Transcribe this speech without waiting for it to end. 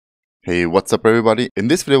Hey, what's up everybody? In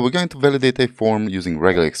this video, we're going to validate a form using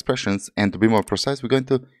regular expressions, and to be more precise, we're going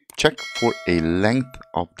to check for a length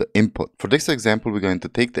of the input. For this example, we're going to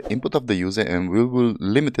take the input of the user and we will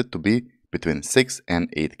limit it to be between 6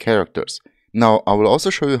 and 8 characters. Now, I will also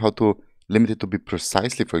show you how to limit it to be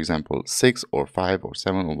precisely, for example, 6 or 5 or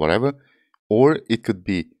 7 or whatever, or it could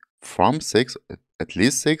be from 6, at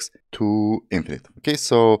least 6, to infinite. Okay,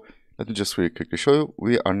 so let me just really quickly show you.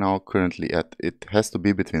 We are now currently at, it has to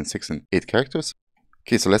be between 6 and 8 characters.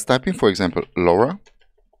 Okay, so let's type in, for example, Laura.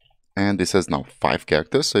 And this has now 5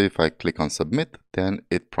 characters. So if I click on submit, then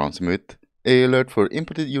it prompts me with an alert for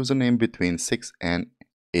inputted username between 6 and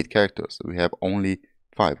 8 characters. So we have only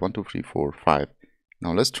 5. 1, 2, 3, 4, 5.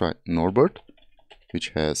 Now let's try Norbert, which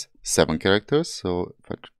has 7 characters. So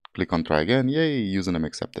if I click on try again, yay, username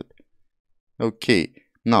accepted. Okay,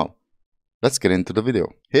 now let's get into the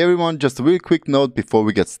video. Hey everyone, just a really quick note before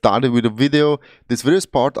we get started with the video. This video is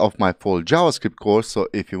part of my full JavaScript course, so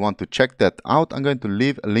if you want to check that out, I'm going to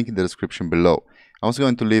leave a link in the description below. I'm also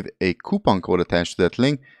going to leave a coupon code attached to that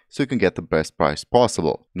link so you can get the best price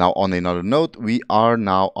possible. Now, on another note, we are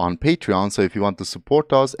now on Patreon, so if you want to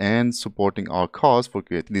support us and supporting our cause for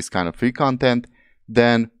creating this kind of free content,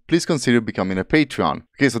 then please consider becoming a Patreon.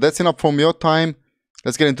 Okay, so that's enough from your time.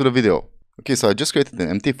 Let's get into the video. Okay, so I just created an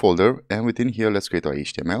empty folder, and within here, let's create our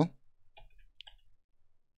HTML.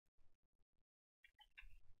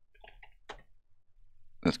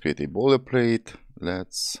 Let's create a boilerplate.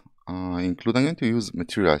 Let's include, I'm going to use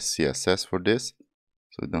Materialize CSS for this,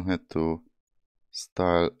 so we don't have to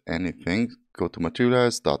style anything. Go to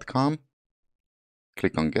materialize.com,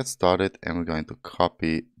 click on Get Started, and we're going to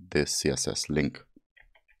copy this CSS link.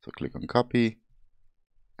 So click on Copy,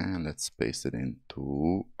 and let's paste it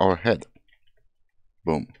into our head.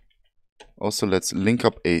 Boom. Also, let's link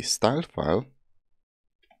up a style file,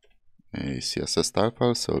 a CSS style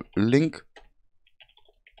file. So link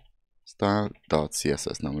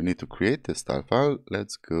style.css. Now we need to create this style file.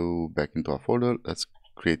 Let's go back into our folder. Let's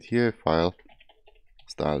create here a file,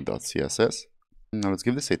 style.css. Now let's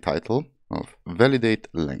give this a title of validate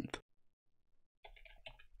length.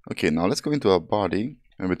 Okay, now let's go into our body,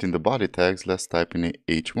 and within the body tags, let's type in a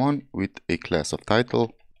h1 with a class of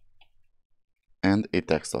title and a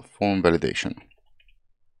text of form validation.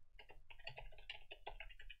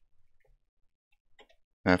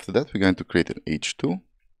 After that, we're going to create an h2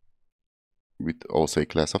 with also a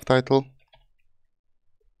class of title,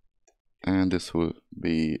 and this will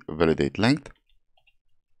be validate length.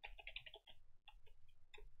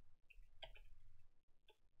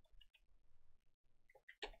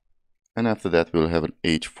 And after that, we'll have an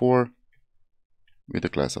h4 with a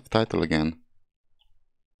class of title again.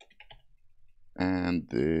 And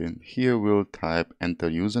here we'll type enter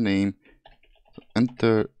username, so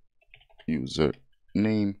enter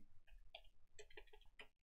username,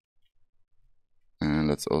 and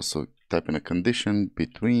let's also type in a condition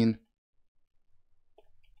between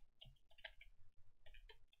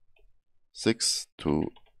 6 to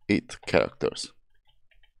 8 characters.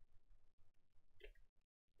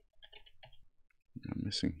 I'm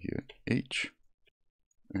missing here H,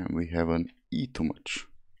 and we have an E too much.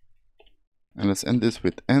 And let's end this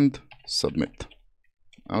with end submit.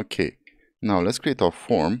 Okay, now let's create our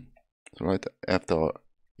form. So right after our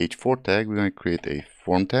h4 tag, we're going to create a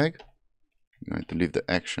form tag. We're going to leave the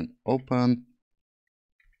action open.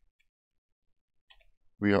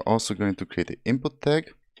 We are also going to create an input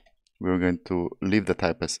tag. We're going to leave the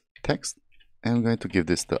type as text, and we're going to give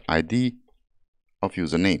this the ID of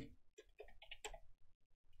username.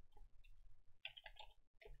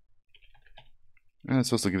 And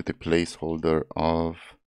let's also give it a placeholder of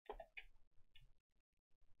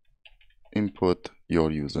input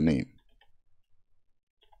your username.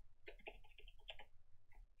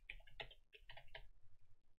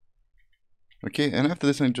 Okay, and after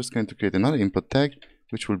this, I'm just going to create another input tag,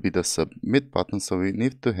 which will be the submit button. So we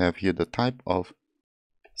need to have here the type of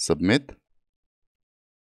submit.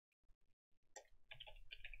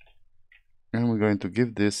 And we're going to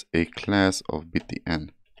give this a class of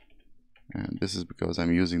btn. And this is because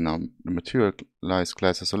I'm using now the materialize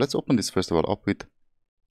classes. So let's open this first of all up with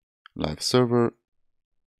live server.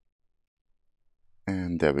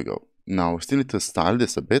 And there we go. Now we still need to style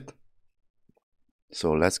this a bit.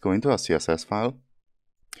 So let's go into our CSS file.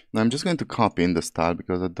 Now I'm just going to copy in the style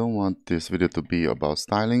because I don't want this video to be about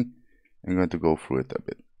styling. I'm going to go through it a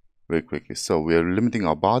bit very quickly. So we are limiting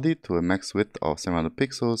our body to a max width of 700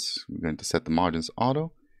 pixels. We're going to set the margins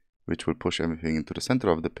auto, which will push everything into the center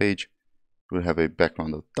of the page. We'll have a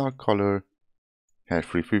background of dark color, hash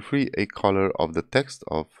free, a color of the text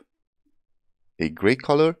of a gray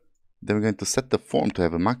color, Then we're going to set the form to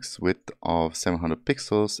have a max width of 700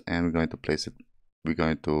 pixels, and we're going to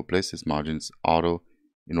place this margins auto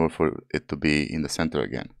in order for it to be in the center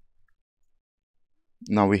again.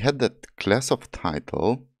 Now we had that class of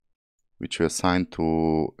title, which we assigned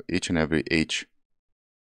to each and every H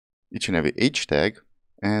tag,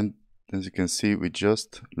 and as you can see, we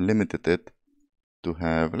just limited it to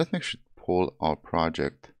have, let me actually pull our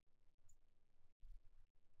project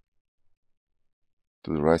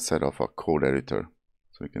to the right side of our code editor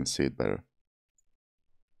so we can see it better.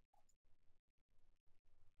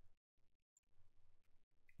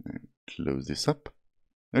 And close this up.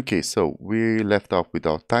 Okay, so we left off with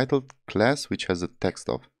our title class, which has a text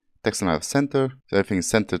and a center. So everything is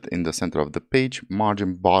centered in the center of the page,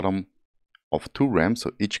 margin bottom of 2 rem.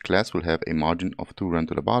 So each class will have a margin of 2 rem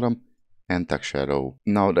to the bottom, and text shadow.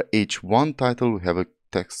 Now the H1 title will have a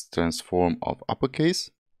text transform of uppercase,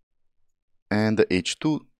 and the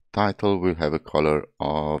H2 title will have a color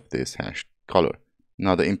of this hash color.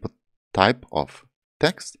 Now the input type of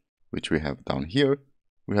text, which we have down here,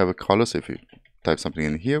 we have a color. So if you type something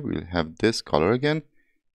in here, we'll have this color again,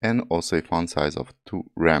 and also a font size of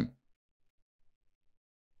 2 rem.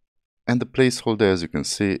 And the placeholder, as you can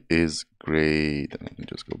see, is grayed. Let me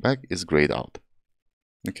just go back, is grayed out.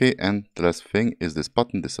 Okay, and the last thing is this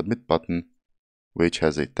button, the submit button, which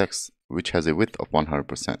has a width of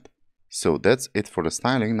 100%. So that's it for the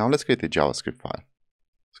styling. Now let's create a JavaScript file.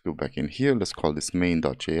 Let's go back in here. Let's call this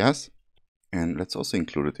main.js, and let's also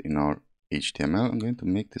include it in our HTML. I'm going to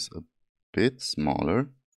make this a bit smaller,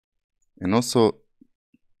 and also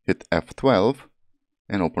hit F12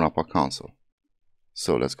 and open up our console.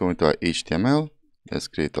 So let's go into our HTML. Let's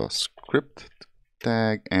create our script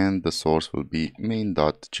tag, and the source will be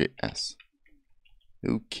main.js.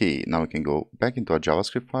 Okay, now we can go back into our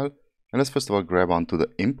JavaScript file, and let's first of all grab onto the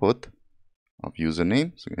input of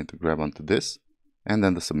username. So we're going to grab onto this, and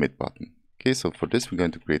then the submit button. Okay, so for this we're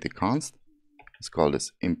going to create a const. Let's call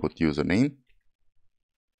this input username.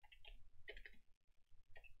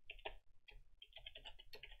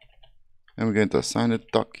 And we're going to assign it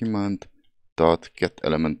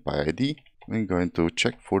document.getElementById. We're going to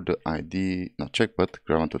check for the ID, not check, but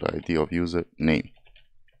grab onto the ID of username.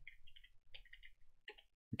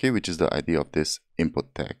 Okay, which is the ID of this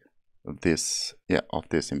input tag. Of this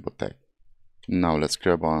input tag. Now let's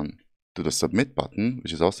grab on to the submit button,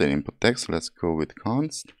 which is also an input tag. So let's go with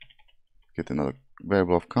const, get another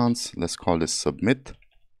variable of const. Let's call this submit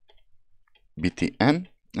btn,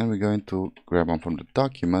 and we're going to grab on from the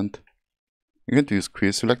document. We're going to use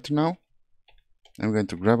query selector now, and we're going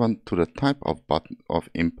to grab on to the type of button of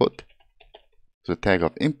input, so the tag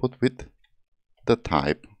of input with the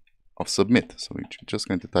type of submit. So we're just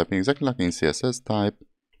going to type in exactly like in CSS, type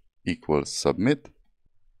equals submit.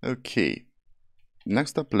 Okay,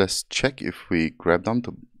 next up, let's check if we grabbed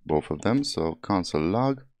onto both of them. So console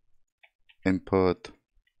log input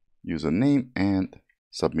username and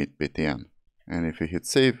submit btn, and if we hit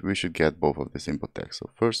save, we should get both of these input tags, so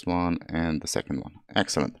first one and the second one.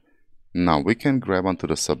 Excellent. Now we can grab onto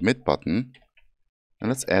the submit button, and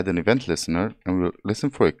let's add an event listener, and we'll listen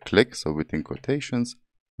for a click. So within quotations,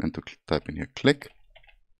 and to type in here click,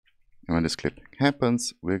 and when this click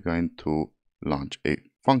happens, we're going to launch a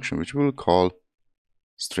function which we will call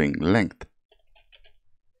string length.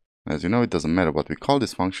 As you know, it doesn't matter what we call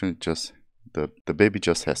this function, just the baby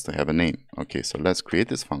just has to have a name. Okay, so let's create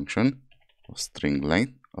this function of string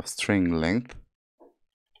length.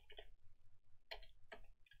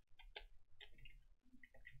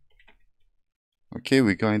 Okay,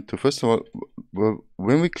 we're going to, first of all,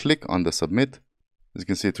 when we click on the submit, as you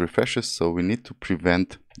can see, it refreshes, so we need to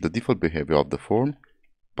prevent the default behavior of the form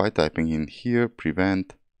by typing in here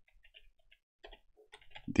prevent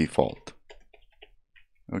default.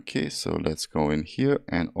 Okay, so let's go in here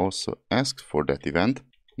and also ask for that event.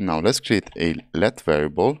 Now let's create a let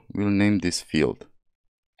variable. We'll name this field,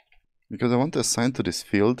 because I want to assign to this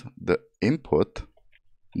field the input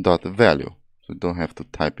dot value. So don't have to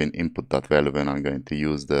type in input dot value when I'm going to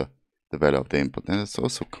use the value of the input. And let's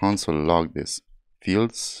also console log this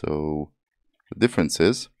field. So the difference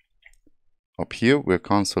is up here we're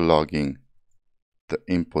console logging the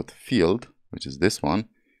input field, which is this one,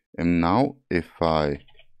 and now if I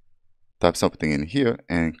type something in here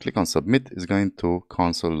and click on submit, is going to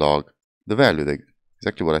console log the value,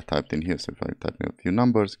 exactly what I typed in here. So if I type in a few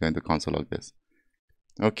numbers, it's going to console log this.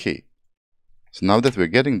 Okay, so now that we're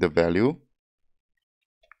getting the value,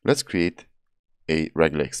 let's create a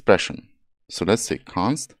regular expression. So let's say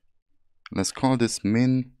const, let's call this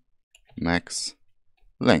min max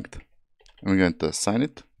length, and we're going to assign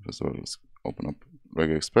it. First of all, let's open up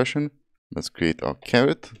regular expression. Let's create our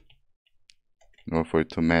caret in order for it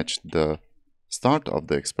to match the start of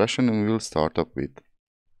the expression, and we will start up with,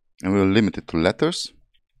 and we will limit it to letters.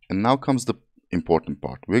 And now comes the important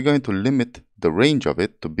part. We're going to limit the range of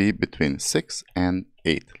it to be between 6 and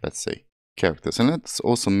 8, let's say, characters. And let's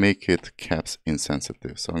also make it caps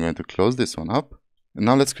insensitive. So I'm going to close this one up. And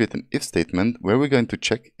now let's create an if statement where we're going to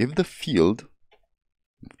check if the field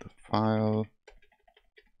of the file,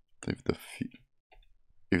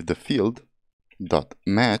 if the field dot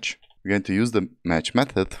match, we're going to use the match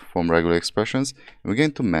method from regular expressions, and we're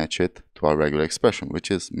going to match it to our regular expression, which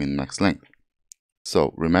is min max length.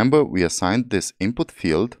 So remember, we assigned this input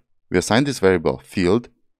field, we assigned this variable field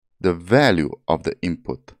the value of the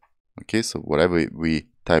input. Okay, so whatever we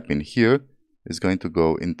type in here is going to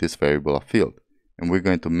go in this variable of field, and we're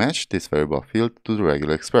going to match this variable of field to the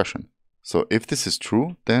regular expression. So if this is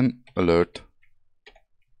true, then alert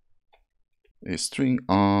a string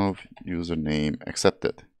of username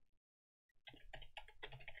accepted.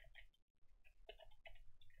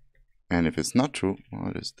 And if it's not true,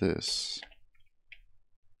 what is this?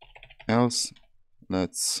 Else,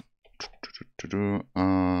 let's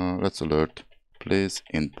alert please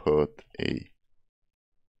input a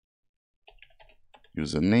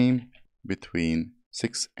username between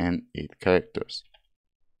 6 and 8 characters.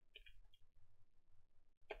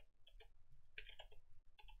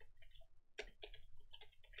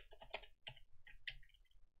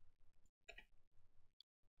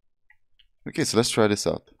 Okay, so let's try this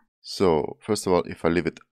out. So first of all, if I leave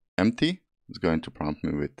it empty, it's going to prompt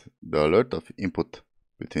me with the alert of input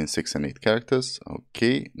between 6 and 8 characters.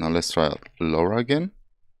 Okay, now let's try out Laura again.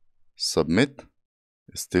 Submit.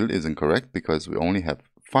 It still isn't correct because we only have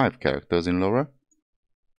 5 characters in Laura.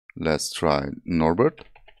 Let's try Norbert.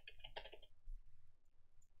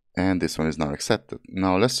 And this one is not accepted.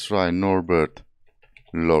 Now let's try Norbert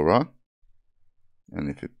Laura. And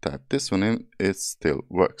if you type this one in, it still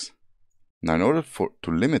works. Now in order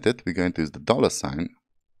to limit it, we're going to use the $sign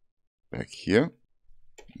back here.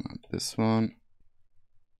 Not this one.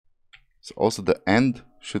 So also the end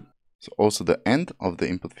of the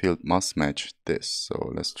input field must match this.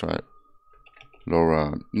 So let's try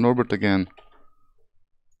Laura Norbert again.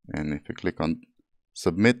 And if you click on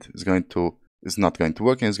submit, it's not going to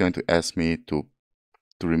work, and it's going to ask me to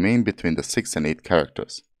remain between the 6 and 8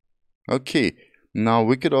 characters. Okay, now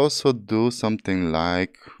we could also do something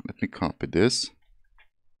like, let me copy this.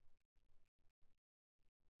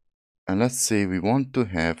 And let's say we want to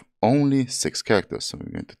have only 6 characters. So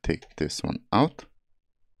we're going to take this one out.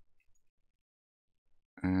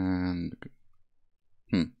 And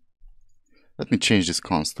let me change this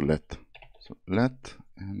const to let. So let,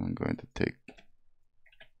 and I'm going to take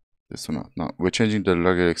this one out. Now we're changing the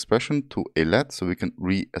regular expression to a let so we can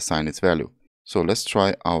reassign its value. So let's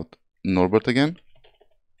try out Norbert again.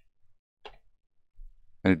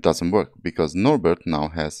 And it doesn't work because Norbert now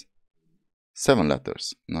has 7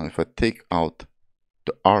 letters. Now if I take out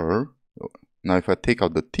the R, now if I take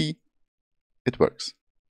out the T, it works.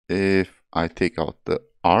 If I take out the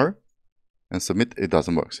R and submit, it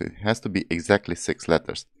doesn't work. So it has to be exactly 6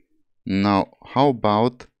 letters. Now how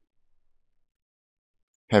about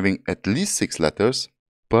having at least 6 letters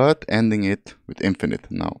but ending it with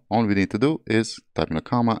infinite? Now all we need to do is type in a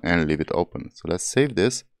comma and leave it open. So let's save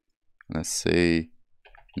this. Let's say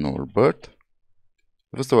Norbert.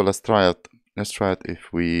 First of all, let's try it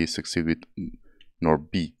if we succeed with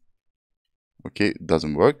Norb. Okay, it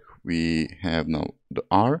doesn't work. We have now the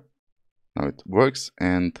R. Now it works,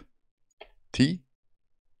 and T.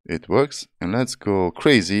 It works. And let's go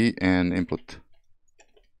crazy and input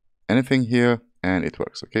anything here, and it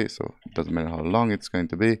works. Okay, so it doesn't matter how long it's going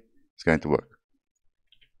to be, it's going to work.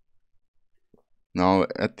 Now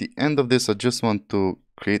at the end of this, I just want to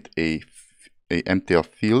create a empty of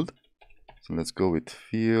field. So let's go with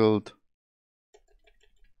field.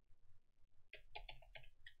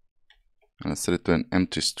 And let's set it to an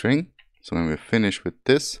empty string. So when we finish with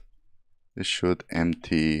this, it should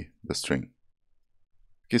empty the string.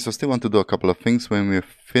 Okay, so I still want to do a couple of things. When we're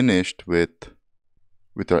finished with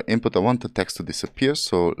our input, I want the text to disappear.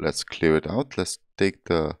 So let's clear it out. Let's take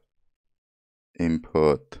the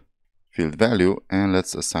input field value and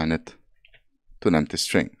let's assign it to an empty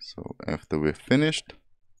string. So after we're finished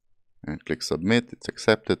and click submit, it's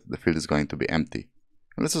accepted. The field is going to be empty.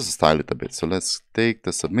 And let's just style it a bit. So let's take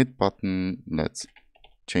the submit button. Let's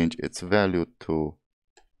change its value to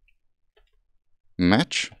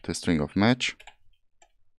match, to a string of match.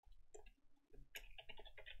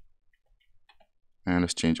 And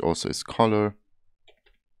let's change also its color.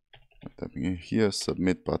 Typing in here,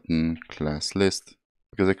 submit button, class list.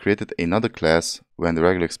 because I created another class when the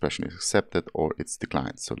regular expression is accepted or it's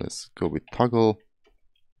declined. So let's go with toggle,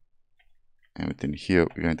 and within here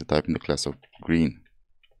we're going to type in the class of green.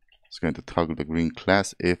 It's going to toggle the green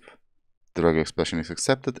class if the regular expression is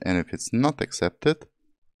accepted, and if it's not accepted,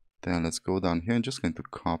 then let's go down here and just going to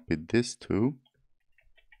copy this two,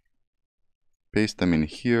 paste them in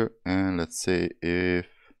here, and let's say if it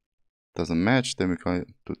doesn't match, then we're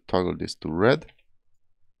going to toggle this to red,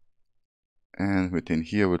 and within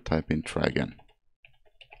here we'll type in try again.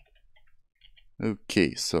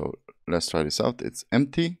 Okay, so let's try this out. It's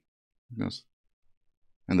empty,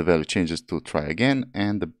 and the value changes to try again,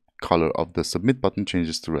 and the color of the submit button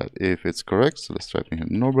changes to red if it's correct. So let's type in here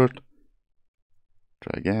Norbert,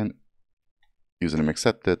 try again, username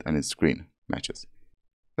accepted, and it's green, matches.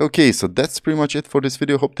 Okay, so that's pretty much it for this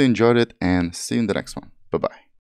video. Hope you enjoyed it, and see you in the next one. Bye bye.